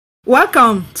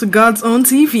Welcome to God's Own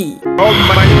TV.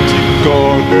 Almighty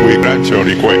God will grant your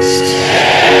request.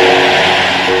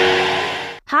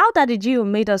 How Daddy Gio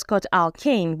made us cut our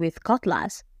cane with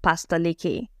Cutlass, Pastor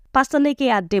Leke. Pastor Leke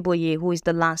Adeboye, who is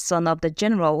the last son of the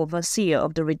General Overseer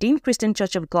of the Redeemed Christian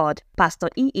Church of God, Pastor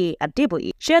Leke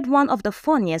Adeboye, shared one of the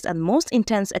funniest and most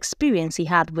intense experience he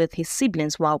had with his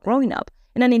siblings while growing up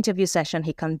in an interview session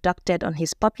he conducted on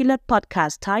his popular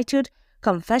podcast titled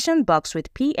Confession Box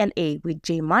with PLA with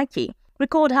J. Mikey.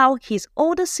 Recalled how his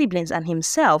older siblings and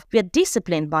himself were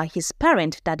disciplined by his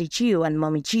parent Daddy Gio and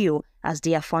Mommy Gio, as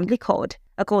they are fondly called.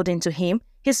 According to him,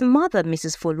 his mother,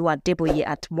 Mrs. Folu Adeboye,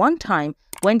 at one time,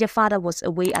 when their father was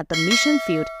away at the mission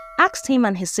field, asked him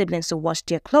and his siblings to wash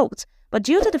their clothes. But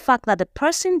due to the fact that the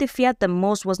person they feared the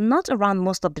most was not around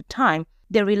most of the time,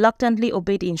 they reluctantly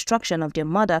obeyed the instruction of their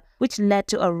mother, which led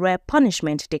to a rare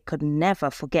punishment they could never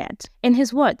forget. In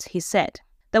his words, he said,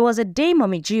 "There was a day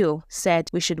Mommy Gio said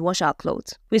we should wash our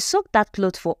clothes. We soaked that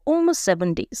cloth for almost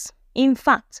 7 days. In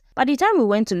fact, by the time we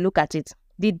went to look at it,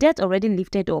 the dirt already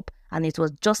lifted up and it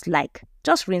was just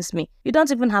rinse me. You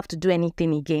don't even have to do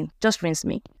anything again, just rinse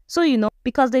me." So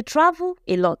because they travel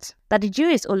a lot, Daddy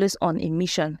Gio is always on a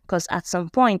mission, because at some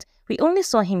point, we only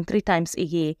saw him 3 times a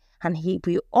year, and he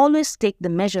will always take the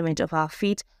measurement of our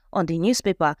feet on the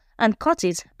newspaper and cut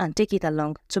it and take it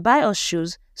along to buy us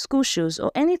shoes, school shoes,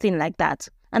 or anything like that.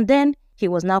 And then he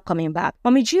was now coming back.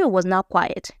 Mommy Gio was now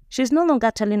quiet. She's no longer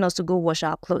telling us to go wash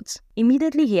our clothes.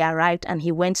 Immediately he arrived and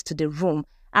he went to the room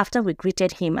after we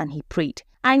greeted him and he prayed.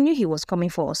 I knew he was coming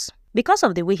for us. Because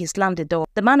of the way he slammed the door,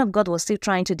 the man of God was still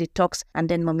trying to detox, and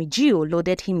then Mommy Gio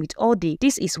loaded him with all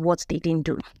this is what they didn't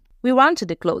do. We ran to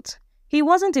the clothes. He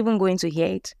wasn't even going to hear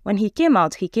it. When he came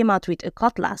out with a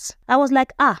cutlass. I was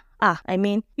like,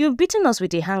 you've beaten us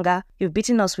with a hanger, you've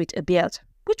beaten us with a belt.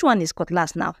 Which one is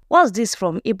cutlass now? What's this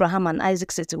from Abraham and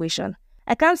Isaac situation?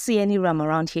 I can't see any ram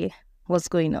around here. What's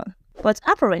going on? But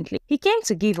apparently, he came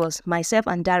to give us, myself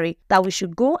and Dari, that we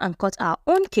should go and cut our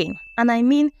own cane. And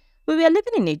we were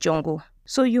living in a jungle,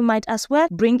 so you might as well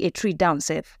bring a tree down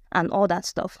safe and all that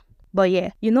stuff. But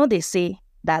yeah, they say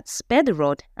that spare the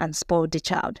rod and spoil the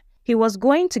child. He was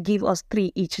going to give us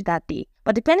 3 each that day,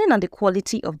 but depending on the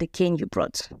quality of the cane you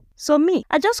brought. So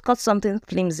I just cut something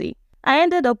flimsy. I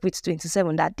ended up with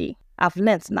 27 that day. I've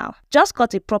learnt now. Just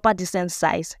cut a proper decent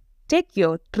size. Take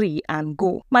your 3 and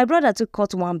go. My brother took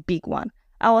cut one big one.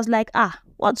 I was like,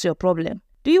 what's your problem?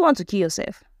 Do you want to kill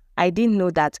yourself? I didn't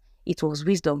know that it was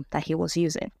wisdom that he was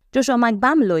using. Joshua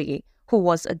Magbamloye, who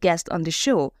was a guest on the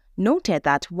show, noted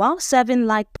that while serving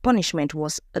light punishment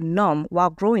was a norm while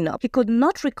growing up, he could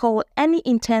not recall any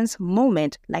intense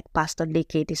moment like Pastor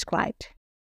Leke described.